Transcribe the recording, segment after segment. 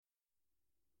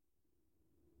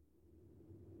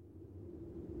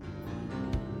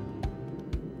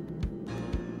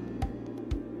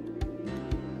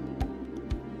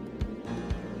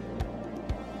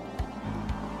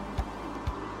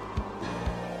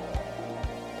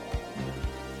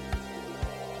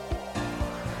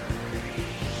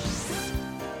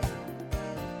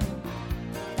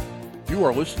You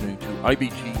are listening to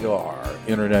IBGR,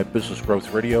 Internet Business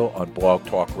Growth Radio on Blog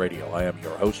Talk Radio. I am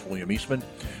your host, William Eastman,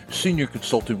 Senior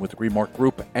Consultant with the Remark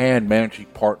Group and Managing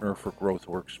Partner for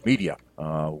GrowthWorks Media.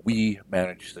 We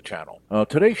manage the channel.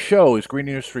 Today's show is Green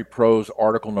Industry Pro's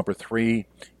article number 3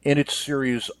 in its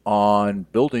series on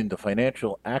building the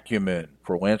financial acumen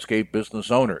for landscape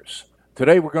business owners.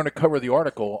 Today we're going to cover the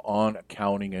article on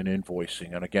accounting and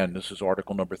invoicing. And again, this is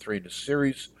article number 3 in the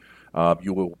series.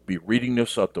 You will be reading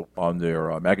this on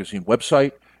their magazine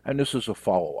website, and this is a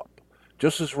follow-up.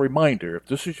 Just as a reminder, if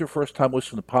this is your first time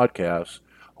listening to podcasts,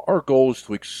 our goal is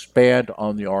to expand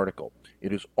on the article.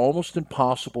 It is almost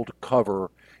impossible to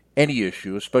cover any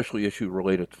issue, especially issue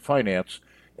related to finance,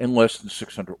 in less than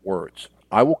 600 words.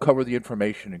 I will cover the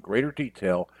information in greater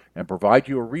detail and provide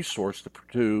you a resource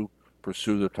to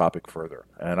pursue the topic further.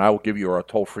 And I will give you our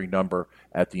toll-free number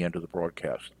at the end of the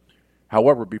broadcast.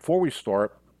 However, before we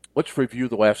start, let's review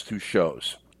the last 2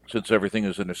 shows, since everything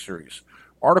is in a series.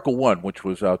 Article 1, which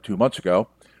was out 2 months ago,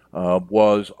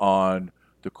 was on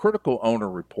the critical owner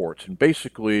reports, and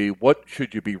basically what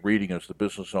should you be reading as the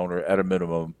business owner at a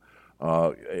minimum,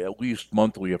 at least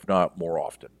monthly, if not more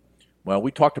often. Well,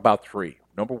 we talked about 3.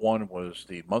 Number 1 was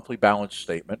the monthly balance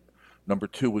statement. Number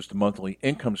 2 was the monthly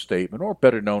income statement, or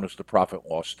better known as the profit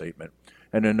loss statement.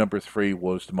 And then number 3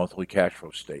 was the monthly cash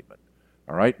flow statement.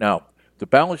 All right, now, the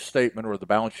balance statement or the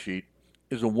balance sheet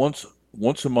is a once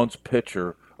a month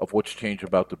picture of what's changed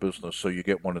about the business. So you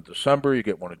get one in December, you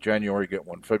get one in January, you get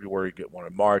one in February, you get one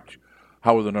in March.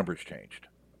 How are the numbers changed?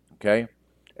 Okay?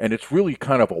 And it's really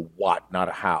kind of a what, not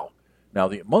a how. Now,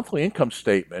 the monthly income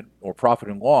statement or profit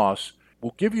and loss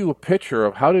will give you a picture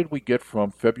of how did we get from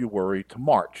February to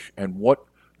March and what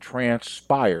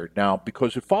transpired. Now,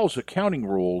 because it follows accounting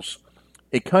rules,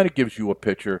 it kind of gives you a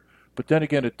picture. But then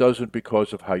again, it doesn't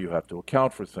because of how you have to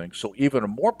account for things. So even a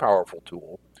more powerful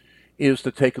tool is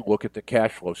to take a look at the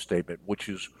cash flow statement, which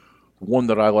is one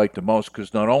that I like the most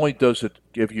because not only does it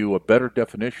give you a better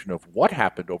definition of what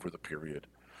happened over the period,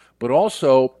 but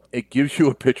also it gives you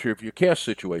a picture of your cash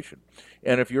situation.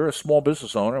 And if you're a small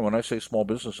business owner, when I say small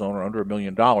business owner under $1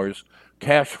 million,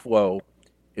 cash flow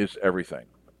is everything.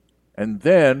 And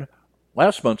then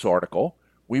last month's article,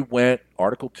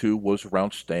 article 2 was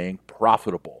around staying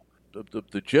profitable.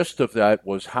 The gist of that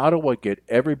was how do I get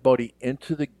everybody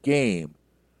into the game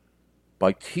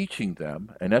by teaching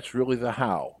them, and that's really the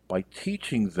how, by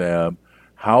teaching them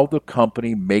how the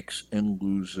company makes and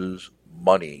loses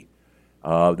money.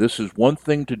 This is one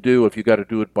thing to do if you got to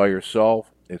do it by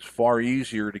yourself. It's far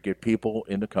easier to get people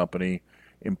in the company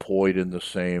employed in the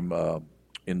same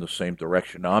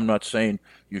direction. Now, I'm not saying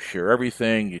you share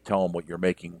everything. You tell them what you're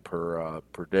making per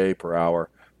day, per hour,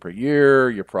 per year,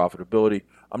 your profitability.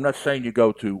 I'm not saying you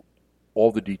go to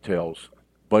all the details,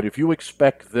 but if you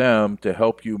expect them to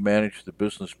help you manage the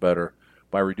business better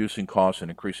by reducing costs and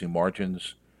increasing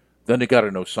margins, then they got to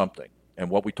know something. And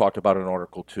what we talked about in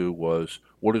Article 2 was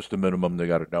what is the minimum they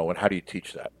got to know and how do you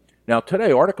teach that? Now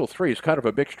today, Article 3 is kind of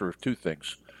a mixture of 2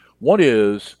 things. One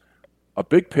is a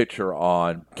big picture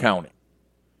on accounting.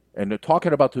 And they're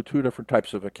talking about the 2 different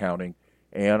types of accounting.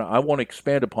 And I want to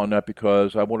expand upon that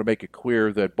because I want to make it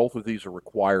clear that both of these are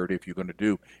required if you're going to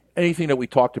do anything that we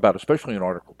talked about, especially in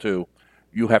Article 2.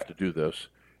 You have to do this.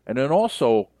 And then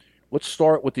also, let's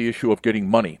start with the issue of getting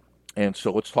money. And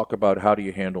so let's talk about how do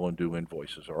you handle and do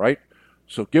invoices, all right?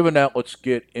 So given that, let's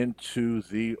get into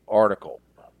the article,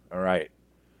 all right?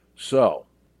 So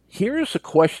here's a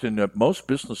question that most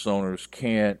business owners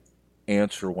can't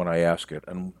answer when I ask it.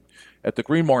 And at the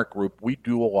Greenmark Group, we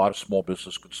do a lot of small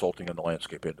business consulting in the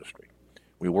landscape industry.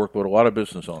 We work with a lot of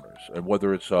business owners, and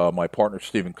whether it's my partner,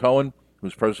 Stephen Cohen,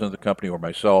 who's president of the company, or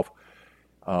myself,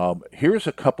 here's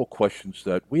a couple questions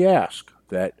that we ask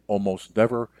that almost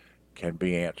never can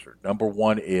be answered. Number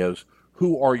 1 is,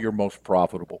 who are your most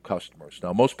profitable customers?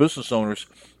 Now, most business owners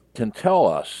can tell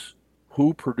us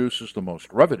who produces the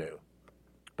most revenue,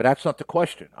 but that's not the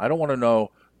question. I want to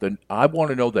know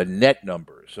the net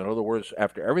numbers. In other words,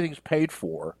 after everything's paid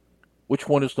for, which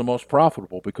one is the most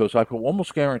profitable? Because I can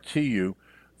almost guarantee you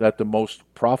that the most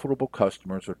profitable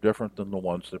customers are different than the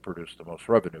ones that produce the most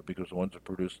revenue, because the ones that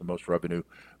produce the most revenue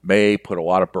may put a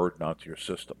lot of burden onto your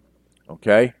system.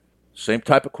 Okay? Same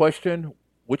type of question.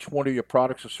 Which one of your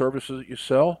products or services that you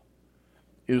sell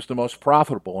is the most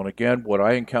profitable? And again, what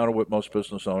I encounter with most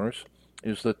business owners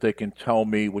is that they can tell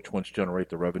me which ones generate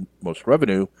the most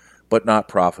revenue, but not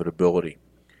profitability.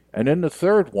 And then the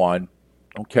third one,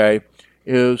 okay,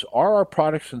 is are our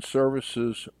products and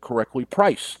services correctly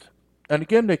priced? And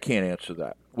again, they can't answer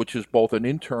that, which is both an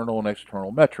internal and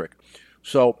external metric.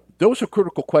 So those are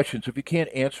critical questions. If you can't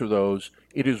answer those,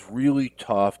 it is really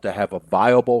tough to have a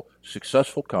viable,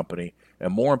 successful company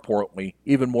and more importantly,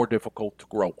 even more difficult to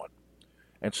grow one.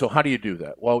 And so how do you do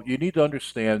that? Well, you need to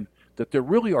understand that there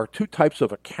really are two types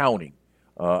of accounting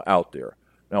out there.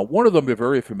 Now, one of them you're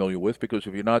very familiar with because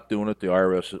if you're not doing it, the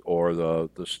IRS or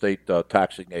the state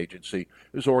taxing agency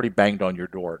is already banged on your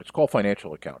door. It's called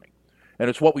financial accounting. And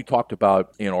it's what we talked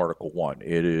about in Article 1.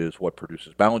 It is what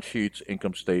produces balance sheets,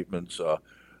 income statements,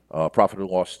 profit and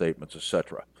loss statements,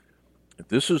 etc.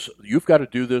 You've got to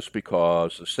do this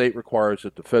because the state requires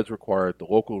it, the feds require it, the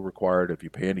local require it. If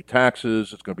you pay any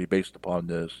taxes, it's going to be based upon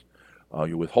this.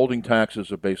 Your withholding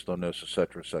taxes are based on this,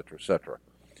 etc., etc., etc.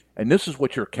 And this is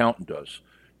what your accountant does.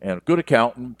 And a good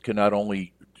accountant can not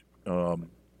only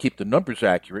keep the numbers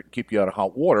accurate, keep you out of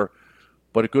hot water,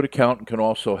 but a good accountant can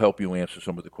also help you answer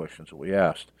some of the questions that we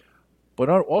asked. But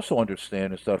I also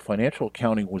understand is that financial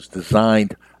accounting was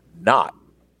designed not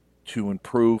to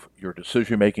improve your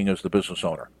decision making as the business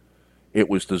owner. It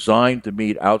was designed to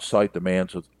meet outside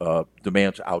demands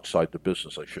outside the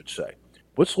business, I should say.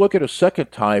 Let's look at a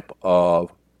second type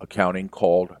of accounting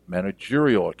called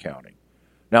managerial accounting.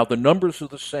 Now, the numbers are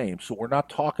the same, so we're not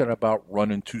talking about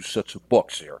running two sets of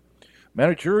books here.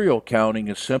 Managerial accounting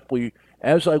is simply,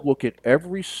 as I look at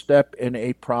every step in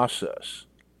a process,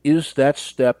 is that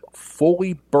step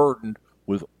fully burdened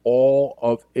with all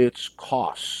of its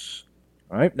costs?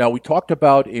 All right. Now, we talked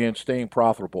about in Staying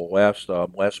Profitable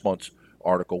last month's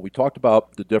article, we talked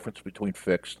about the difference between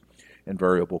fixed and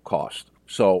variable cost.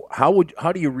 So how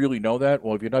do you really know that?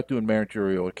 Well, if you're not doing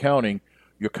managerial accounting,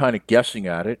 you're kind of guessing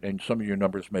at it, and some of your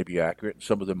numbers may be accurate, and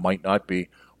some of them might not be.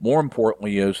 More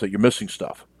importantly is that you're missing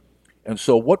stuff. And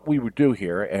so what we would do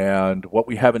here, and what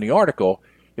we have in the article,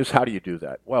 is how do you do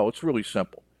that? Well, it's really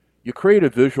simple. You create a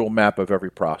visual map of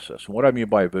every process. And what I mean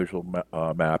by a visual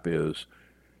map is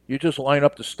you just line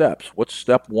up the steps. What's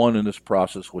step 1 in this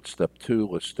process? What's step 2?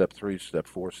 What's step 3, step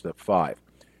 4, step 5?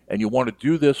 And you want to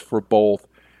do this for both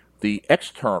the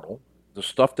external, the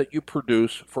stuff that you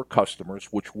produce for customers,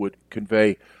 which would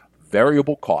convey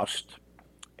variable cost,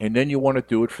 and then you want to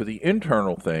do it for the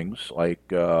internal things like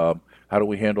how do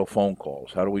we handle phone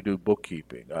calls? How do we do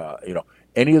bookkeeping?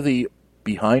 Any of the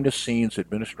behind-the-scenes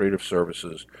administrative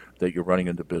services that you're running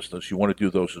in the business, you want to do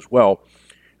those as well.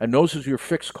 And those is your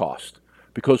fixed cost.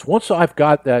 Because once I've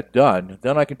got that done,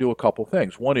 then I can do a couple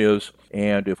things. One is,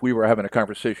 and if we were having a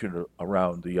conversation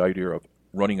around the idea of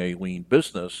running a lean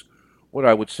business, what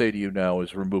I would say to you now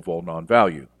is remove all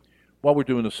non-value. Well, we're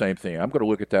doing the same thing. I'm going to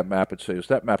look at that map and say, is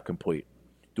that map complete?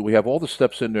 Do we have all the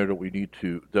steps in there that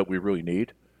we really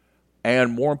need?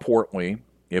 And more importantly,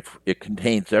 if it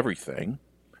contains everything,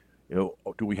 do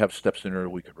we have steps in there that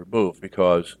we could remove?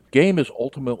 Because game is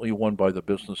ultimately won by the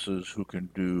businesses who can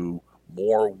do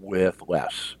more with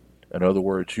less. In other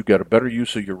words, you get a better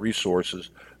use of your resources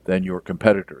than your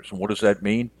competitors. And what does that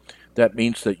mean? That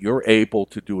means that you're able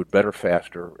to do it better,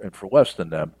 faster, and for less than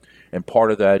them. And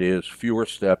part of that is fewer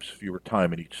steps, fewer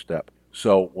time in each step.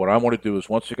 So what I want to do is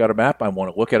once you got a map, I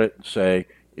want to look at it and say,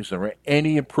 is there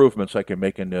any improvements I can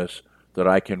make in this that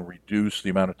I can reduce the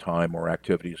amount of time or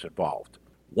activities involved?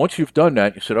 Once you've done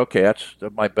that, you said, okay, that's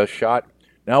my best shot.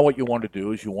 Now what you want to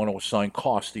do is you want to assign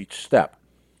cost each step.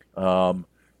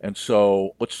 And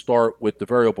so let's start with the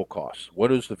variable cost.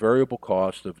 What is the variable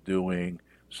cost of doing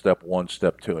step 1,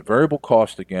 step 2? And variable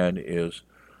cost, again, is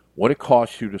what it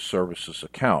costs you to service this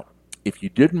account. If you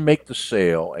didn't make the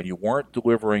sale and you weren't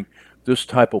delivering this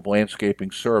type of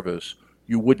landscaping service,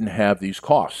 you wouldn't have these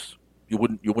costs. You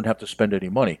wouldn't have to spend any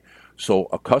money. So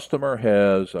a customer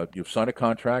has, you've signed a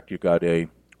contract, you've got a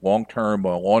long-term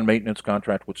lawn maintenance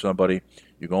contract with somebody,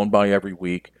 you're going by every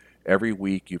week. Every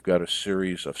week you've got a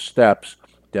series of steps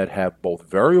that have both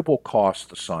variable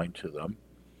costs assigned to them,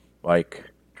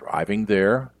 like driving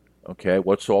there, okay,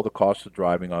 what's all the cost of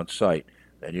driving on site?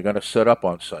 Then you're going to set up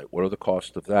on site. What are the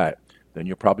costs of that? Then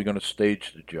you're probably going to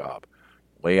stage the job,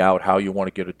 lay out how you want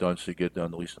to get it done so you get it done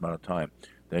in the least amount of time.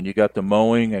 Then you got the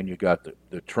mowing, and you got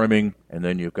the trimming, and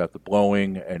then you've got the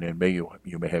blowing, and then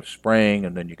you may have spraying,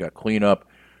 and then you got cleanup,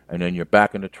 and then you're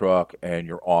back in the truck, and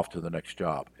you're off to the next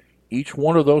job. Each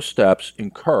one of those steps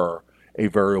incur a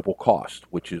variable cost,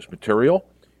 which is material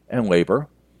and labor.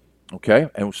 Okay,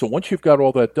 and so once you've got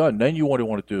all that done, then you want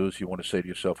to do is you want to say to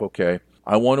yourself, okay,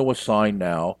 I want to assign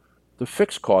now the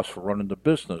fixed cost for running the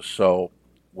business. So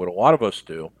what a lot of us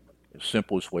do, the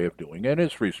simplest way of doing it, and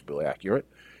it's reasonably accurate,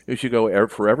 is you go,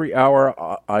 for every hour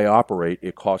I operate,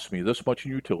 it costs me this much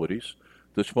in utilities,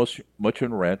 this much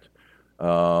in rent,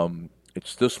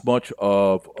 it's this much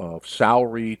of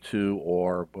salary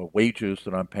or wages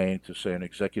that I'm paying to, say, an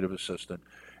executive assistant,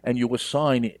 and you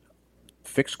assign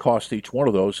fixed cost to each one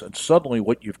of those, and suddenly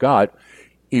what you've got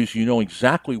is you know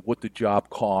exactly what the job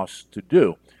costs to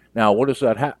do. Now, what does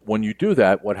that when you do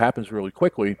that, what happens really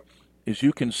quickly is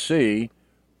you can see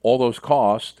all those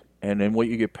costs and then what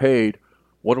you get paid.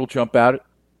 What'll jump out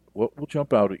what will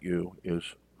jump out at you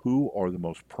is who are the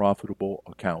most profitable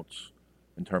accounts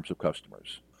in terms of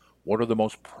customers? What are the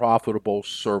most profitable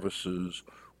services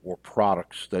or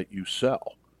products that you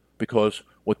sell? Because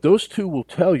what those two will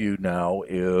tell you now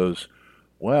is,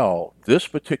 well, this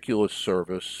particular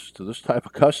service to this type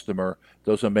of customer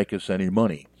doesn't make us any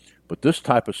money, but this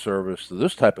type of service to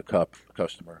this type of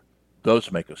customer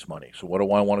does make us money. So what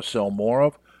do I want to sell more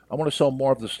of? I want to sell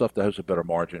more of the stuff that has a better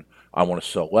margin. I want to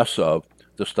sell less of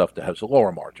the stuff that has a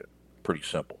lower margin. Pretty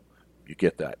simple. You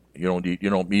get that. You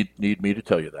don't need me to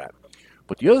tell you that.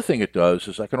 But the other thing it does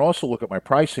is I can also look at my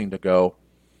pricing to go,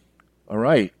 all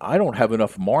right, I don't have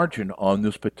enough margin on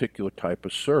this particular type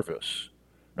of service.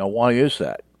 Now, why is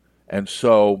that? And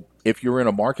so if you're in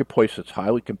a marketplace that's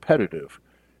highly competitive,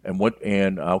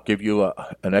 and I'll give you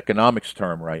an economics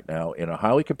term right now, in a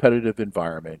highly competitive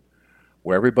environment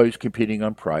where everybody's competing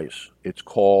on price, it's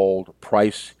called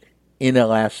price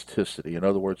inelasticity. In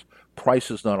other words, price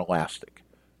is not elastic.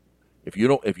 If you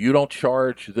don't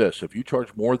charge this, if you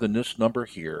charge more than this number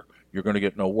here, you're going to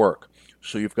get no work.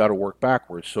 So you've got to work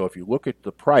backwards. So if you look at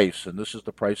the price, and this is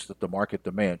the price that the market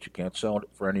demands, you can't sell it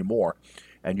for any more,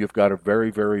 and you've got a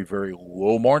very, very, very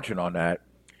low margin on that,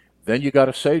 then you got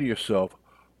to say to yourself,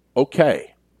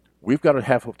 okay, we've got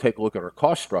to take a look at our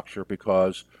cost structure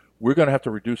because we're going to have to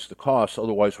reduce the costs.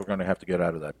 Otherwise, we're going to have to get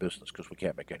out of that business because we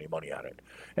can't make any money on it.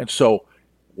 And so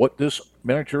what this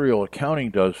managerial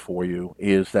accounting does for you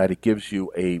is that it gives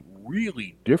you a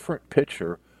really different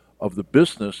picture of the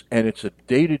business, and it's a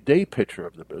day-to-day picture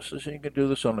of the business. And you can do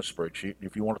this on a spreadsheet.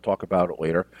 If you want to talk about it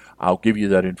later, I'll give you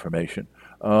that information.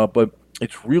 But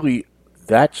it's really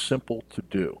that simple to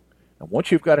do. And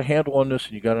once you've got a handle on this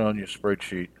and you got it on your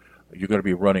spreadsheet, you're going to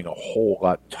be running a whole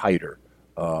lot tighter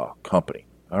company.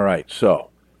 All right, so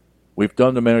we've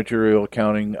done the managerial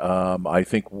accounting. I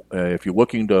think if you're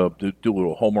looking to do a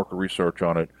little homework or research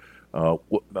on it,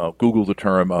 Google the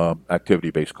term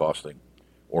activity-based costing,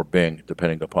 or Bing,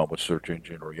 depending upon what search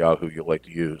engine or Yahoo you like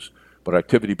to use. But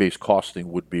activity-based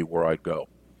costing would be where I'd go.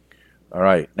 All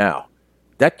right, now,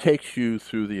 that takes you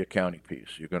through the accounting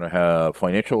piece. You're going to have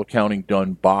financial accounting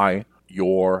done by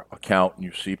your accountant,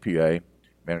 your CPA.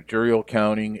 Managerial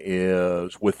accounting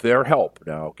is with their help.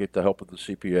 Now, get the help of the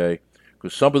CPA,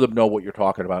 because some of them know what you're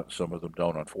talking about and some of them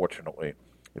don't, unfortunately.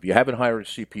 If you haven't hired a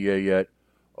CPA yet,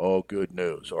 oh, good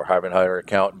news. Or haven't hired an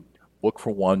accountant, look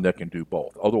for one that can do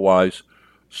both. Otherwise,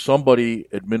 somebody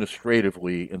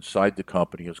administratively inside the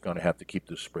company is going to have to keep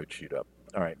this spreadsheet up.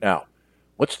 All right, now,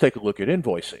 let's take a look at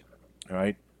invoicing. All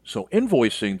right, so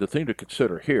invoicing, the thing to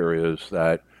consider here is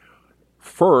that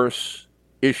first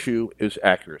issue is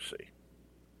accuracy.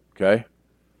 Okay?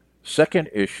 Second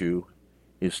issue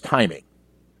is timing.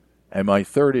 And my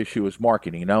third issue is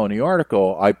marketing. Now, in the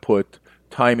article, I put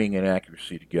timing and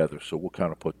accuracy together, so we'll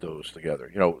kind of put those together.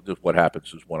 You know, what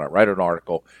happens is when I write an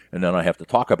article and then I have to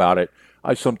talk about it,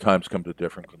 I sometimes come to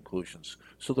different conclusions.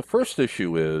 So the first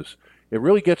issue is, it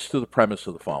really gets to the premise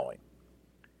of the following.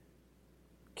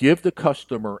 Give the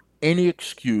customer any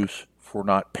excuse for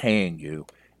not paying you,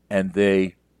 and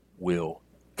they will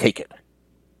take it.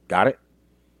 Got it?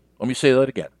 Let me say that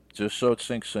again, just so it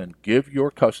sinks in. Give your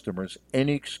customers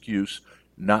any excuse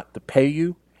not to pay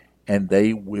you, and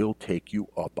they will take you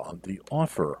up on the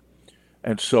offer.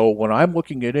 And so when I'm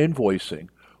looking at invoicing,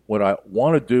 what I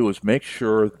want to do is make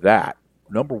sure that,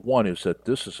 number one, is that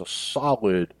this is a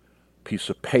solid piece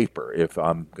of paper if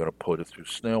I'm going to put it through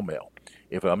snail mail.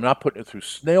 If I'm not putting it through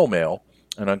snail mail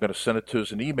and I'm going to send it to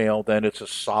as an email, then it's a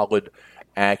solid,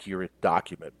 accurate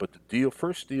document. But the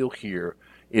first deal here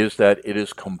is that it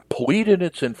is complete in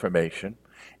its information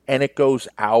and it goes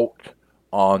out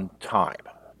on time.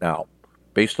 Now,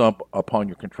 based upon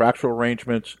your contractual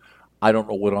arrangements, I don't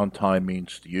know what on time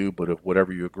means to you, but if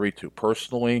whatever you agree to.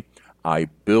 Personally, I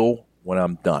bill when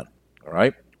I'm done, all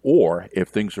right? Or if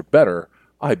things are better,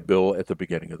 I bill at the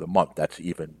beginning of the month. That's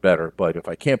even better. But if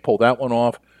I can't pull that one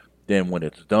off, then when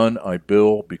it's done, I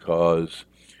bill, because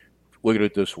look at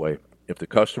it this way. If the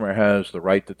customer has the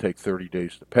right to take 30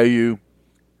 days to pay you,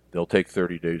 they'll take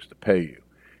 30 days to pay you.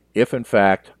 If, in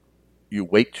fact, you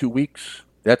wait 2 weeks,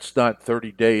 that's not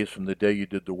 30 days from the day you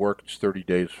did the work. It's 30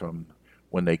 days from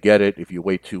when they get it. If you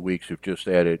wait 2 weeks, you've just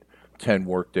added 10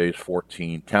 work days,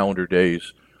 14 calendar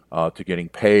days to getting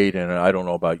paid. And I don't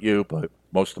know about you, but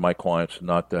most of my clients are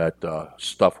not that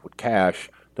stuffed with cash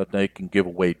that they can give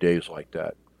away days like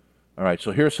that. All right,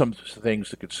 so here's some things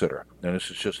to consider. And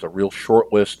this is just a real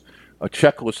short list, a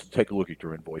checklist to take a look at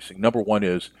your invoicing. Number one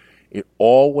is it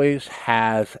always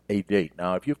has a date.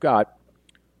 Now, if you've got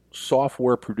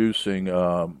software producing,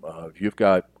 if you've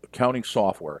got accounting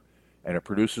software and it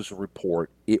produces a report,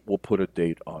 it will put a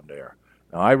date on there.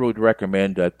 Now, I would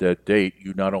recommend that that date,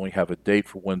 you not only have a date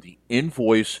for when the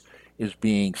invoice is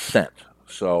being sent.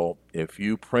 So if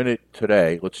you print it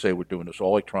today, let's say we're doing this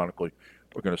all electronically,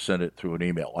 we're going to send it through an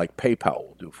email, like PayPal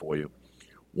will do for you.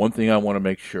 One thing I want to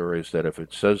make sure is that if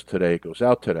it says today, it goes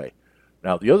out today.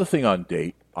 Now, the other thing on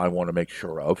date I want to make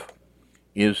sure of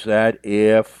is that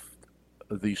if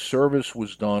the service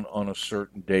was done on a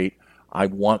certain date, I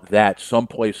want that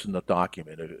someplace in the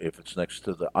document. If it's next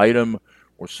to the item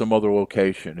or some other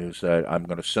location, is that I'm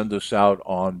going to send this out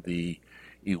on the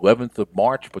 11th of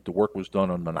March, but the work was done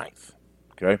on the 9th.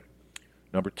 Okay?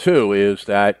 Number two is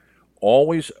that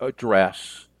always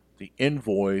address the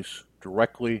invoice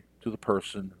directly to the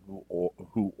person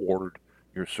who ordered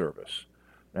your service.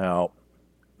 Now,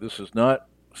 this is not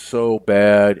so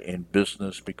bad in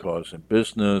business because in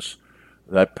business,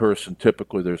 that person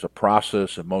typically there's a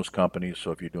process in most companies.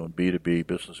 So if you're doing B2B,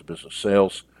 business to business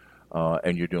sales,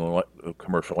 and you're doing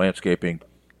commercial landscaping,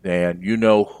 then you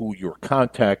know who your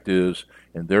contact is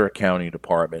in their accounting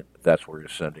department. That's where you're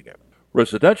sending it.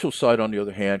 Residential side, on the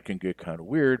other hand, can get kind of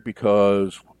weird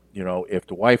because, if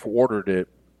the wife ordered it,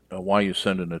 why are you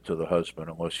sending it to the husband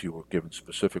unless you were given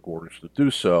specific orders to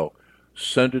do so?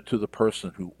 Send it to the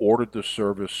person who ordered the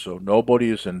service so nobody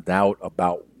is in doubt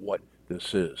about what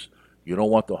this is. You don't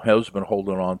want the husband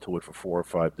holding on to it for 4 or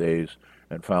 5 days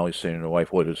and finally saying to the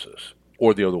wife, what is this?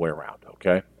 Or the other way around,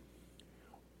 okay?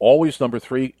 Always, number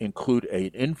 3, include an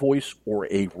invoice or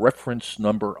a reference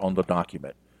number on the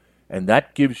document. And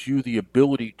that gives you the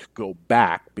ability to go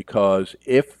back because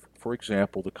if, for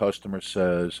example, the customer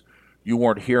says you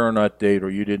weren't here on that date or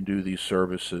you didn't do these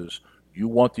services, you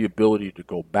want the ability to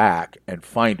go back and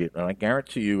find it. And I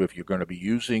guarantee you if you're going to be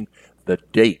using the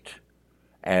date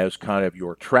as kind of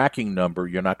your tracking number,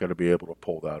 you're not going to be able to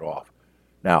pull that off.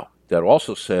 Now, that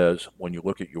also says when you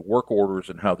look at your work orders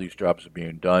and how these jobs are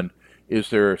being done, is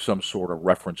there some sort of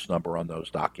reference number on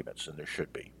those documents? And there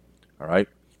should be. All right?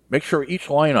 Make sure each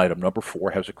line item, number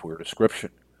 4, has a clear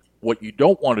description. What you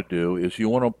don't want to do is you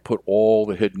want to put all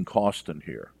the hidden costs in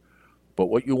here. But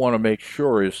what you want to make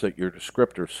sure is that your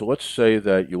descriptor, so let's say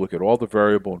that you look at all the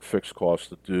variable and fixed costs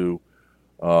that do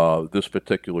this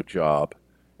particular job,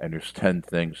 and there's 10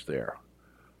 things there.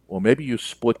 Well, maybe you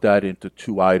split that into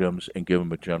 2 items and give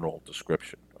them a general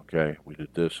description. Okay, we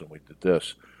did this and we did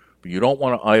this. But you don't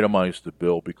want to itemize the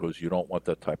bill because you don't want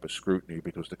that type of scrutiny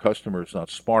because the customer is not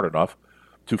smart enough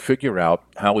to figure out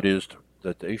how it is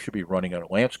that they should be running at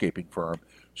a landscaping firm.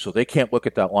 So they can't look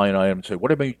at that line item and say,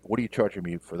 what are you charging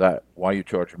me for that? Why are you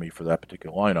charging me for that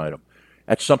particular line item?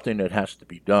 That's something that has to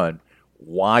be done.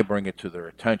 Why bring it to their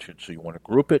attention? So you want to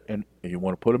group it and you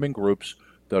want to put them in groups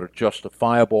that are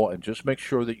justifiable and just make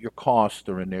sure that your costs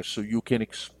are in there so you can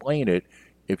explain it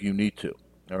if you need to.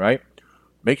 All right?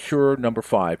 Make sure, number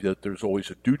 5, that there's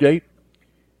always a due date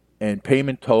and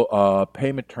payment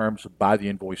terms by the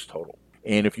invoice total.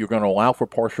 And if you're going to allow for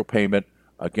partial payment,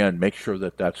 again, make sure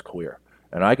that that's clear.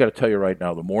 And I got to tell you right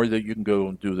now, the more that you can go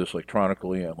and do this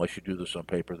electronically, unless you do this on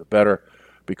paper, the better.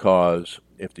 Because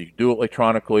if you do it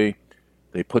electronically,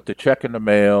 they put the check in the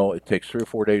mail. It takes 3 or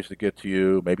 4 days to get to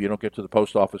you. Maybe you don't get to the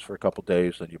post office for a couple of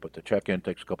days. Then you put the check in. It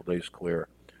takes a couple of days to clear.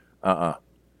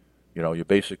 You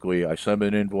basically, I send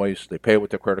them an invoice. They pay it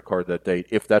with their credit card that date.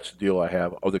 If that's the deal I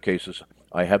have. Other cases,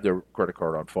 I have their credit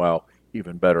card on file.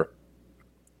 Even better.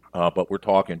 But we're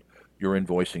talking, you're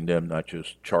invoicing them, not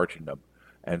just charging them.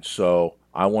 And so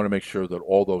I want to make sure that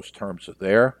all those terms are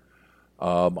there.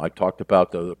 I talked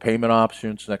about the payment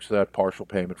options next to that, partial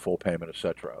payment, full payment,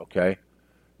 etc. Okay?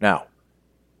 Now,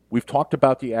 we've talked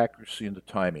about the accuracy and the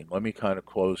timing. Let me kind of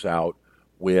close out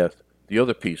with the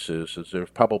other pieces. Is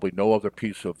there's probably no other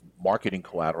piece of marketing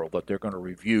collateral that they're going to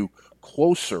review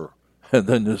closer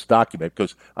than this document,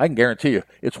 because I can guarantee you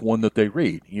it's one that they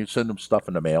read. You send them stuff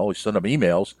in the mail, you send them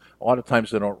emails, a lot of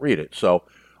times they don't read it. So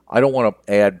I don't want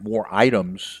to add more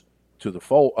items to the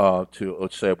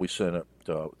let's say we send it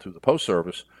through the post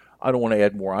service. I don't want to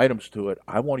add more items to it.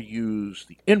 I want to use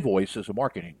the invoice as a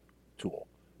marketing tool.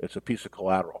 It's a piece of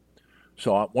collateral.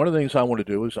 So one of the things I want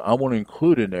to do is I want to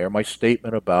include in there my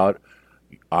statement about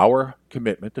our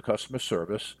commitment to customer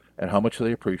service and how much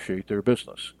they appreciate their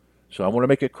business. So I want to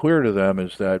make it clear to them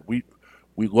is that we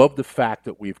love the fact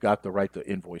that we've got the right to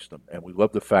invoice them, and we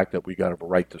love the fact that we got a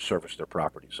right to service their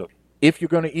property. So if you're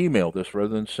going to email this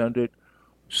rather than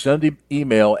send the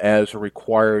email as a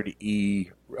required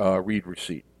read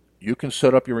receipt. You can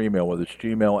set up your email, whether it's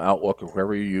Gmail, Outlook, or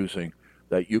whoever you're using,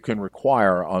 that you can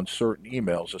require on certain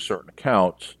emails or certain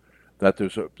accounts that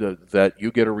that you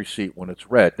get a receipt when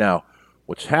it's read. Now,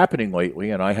 What's happening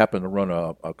lately, and I happen to run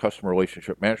a customer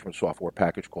relationship management software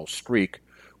package called Streak,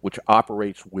 which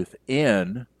operates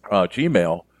within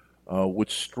Gmail. With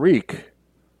Streak,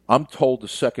 I'm told the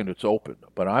second it's open,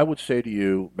 but I would say to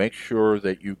you, make sure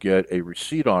that you get a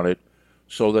receipt on it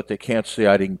so that they can't say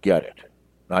I didn't get it.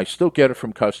 Now, I still get it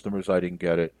from customers, I didn't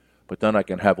get it, but then I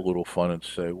can have a little fun and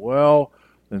say, well,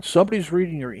 then somebody's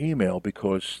reading your email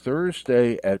because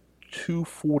Thursday at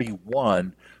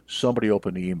 2:41, somebody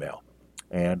opened the email.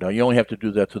 And you only have to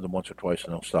do that to them once or twice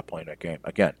and they'll stop playing that game.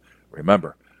 Again,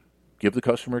 remember, give the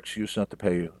customer excuse not to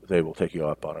pay you. They will take you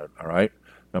up on it, all right?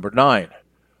 Number 9,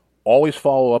 always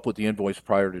follow up with the invoice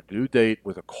prior to due date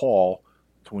with a call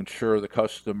to ensure the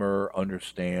customer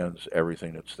understands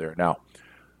everything that's there. Now,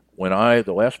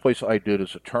 the last place I did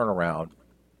as a turnaround,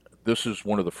 this is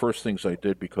one of the first things I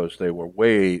did because they were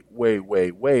way, way,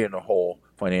 way, way in the hole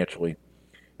financially.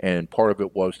 And part of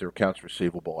it was their accounts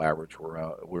receivable average.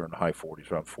 We're in the high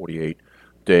 40s, around 48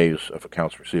 days of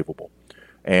accounts receivable.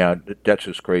 And that's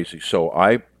just crazy. So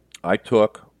I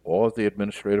took all of the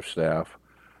administrative staff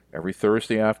every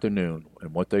Thursday afternoon,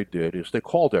 and what they did is they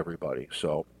called everybody.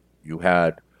 So you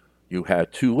had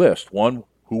 2 lists. One,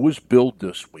 who was billed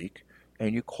this week,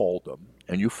 and you called them,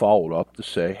 and you followed up to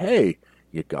say, hey,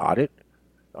 you got it?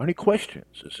 Any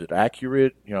questions? Is it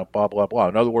accurate? Blah, blah, blah.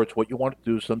 In other words, what you want to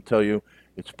do is them tell you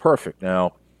it's perfect.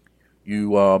 Now,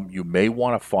 you may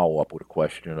want to follow up with a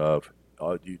question of,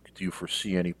 do you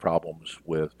foresee any problems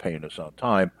with paying us on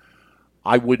time?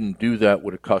 I wouldn't do that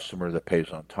with a customer that pays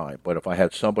on time. But if I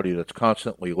had somebody that's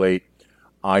constantly late,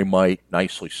 I might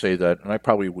nicely say that, and I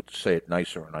probably would say it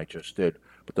nicer than I just did.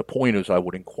 But the point is I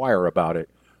would inquire about it.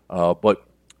 But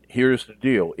here's the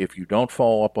deal. If you don't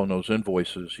follow up on those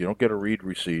invoices, you don't get a read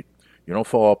receipt, you don't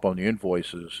follow up on the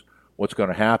invoices, what's going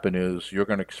to happen is you're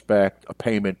going to expect a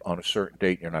payment on a certain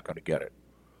date and you're not going to get it.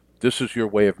 This is your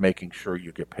way of making sure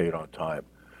you get paid on time.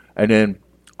 And then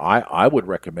I would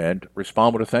recommend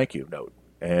respond with a thank you note.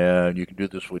 And you can do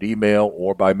this with email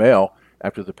or by mail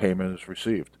after the payment is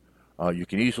received. You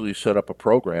can easily set up a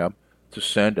program to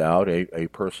send out a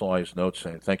personalized note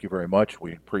saying, thank you very much,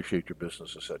 we appreciate your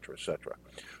business, etc., etc.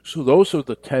 So those are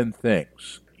the 10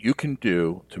 things you can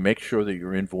do to make sure that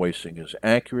your invoicing is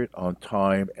accurate, on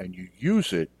time, and you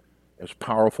use it as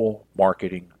powerful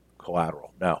marketing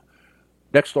collateral. Now,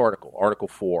 next article, Article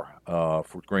 4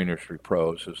 for Green Industry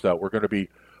Pros, is that we're going to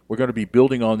be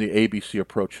building on the ABC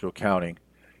approach to accounting,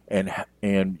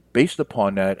 and based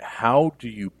upon that, how do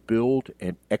you build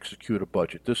and execute a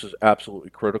budget? This is absolutely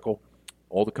critical.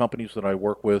 All the companies that I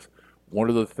work with, one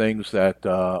of the things that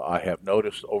I have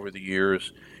noticed over the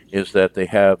years is that they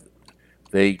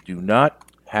do not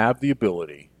have the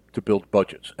ability to build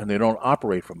budgets, and they don't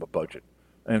operate from a budget.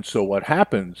 And so what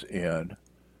happens in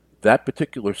that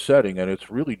particular setting, and it's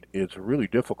really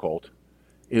difficult,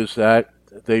 is that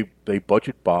they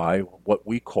budget by what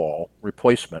we call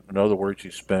replacement. In other words,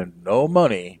 you spend no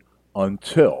money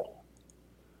until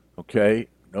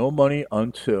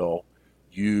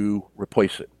you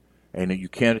replace it. And you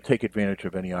can't take advantage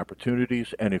of any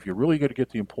opportunities. And if you're really going to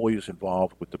get the employees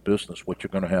involved with the business, what you're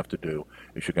going to have to do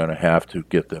is you're going to have to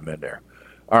get them in there.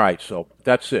 All right, so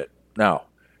that's it. Now,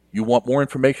 you want more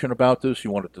information about this,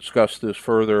 you want to discuss this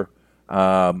further,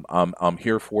 I'm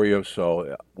here for you.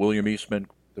 So William Eastman,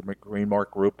 the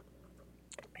Greenmark Group,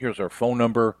 here's our phone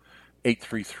number,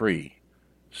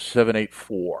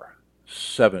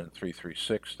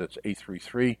 833-784-7336. That's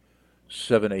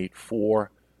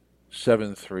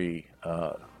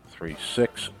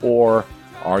 833-784-7336. Or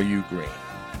Are You Green?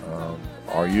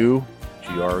 Are You,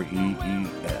 Green, will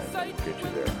get you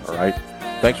there. All right.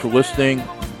 Thanks for listening.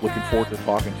 Looking forward to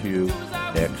talking to you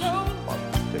next